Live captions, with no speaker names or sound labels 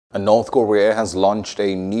North Korea has launched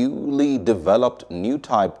a newly developed new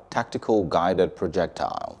type tactical guided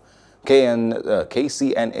projectile.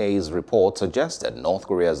 KCNA's report suggested North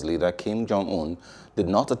Korea's leader Kim Jong-un did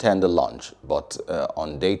not attend the launch, but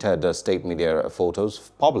undated state media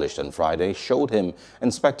photos published on Friday showed him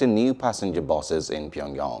inspecting new passenger buses in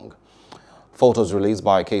Pyongyang. Photos released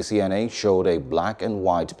by KCNA showed a black and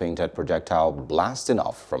white painted projectile blasting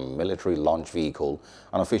off from a military launch vehicle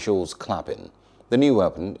and officials clapping. The new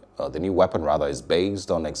weapon is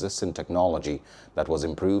based on existing technology that was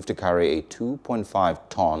improved to carry a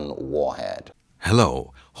 2.5-ton warhead.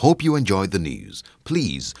 Hello, hope you enjoyed the news.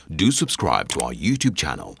 Please do subscribe to our YouTube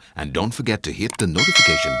channel and don't forget to hit the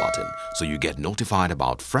notification button so you get notified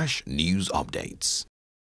about fresh news updates.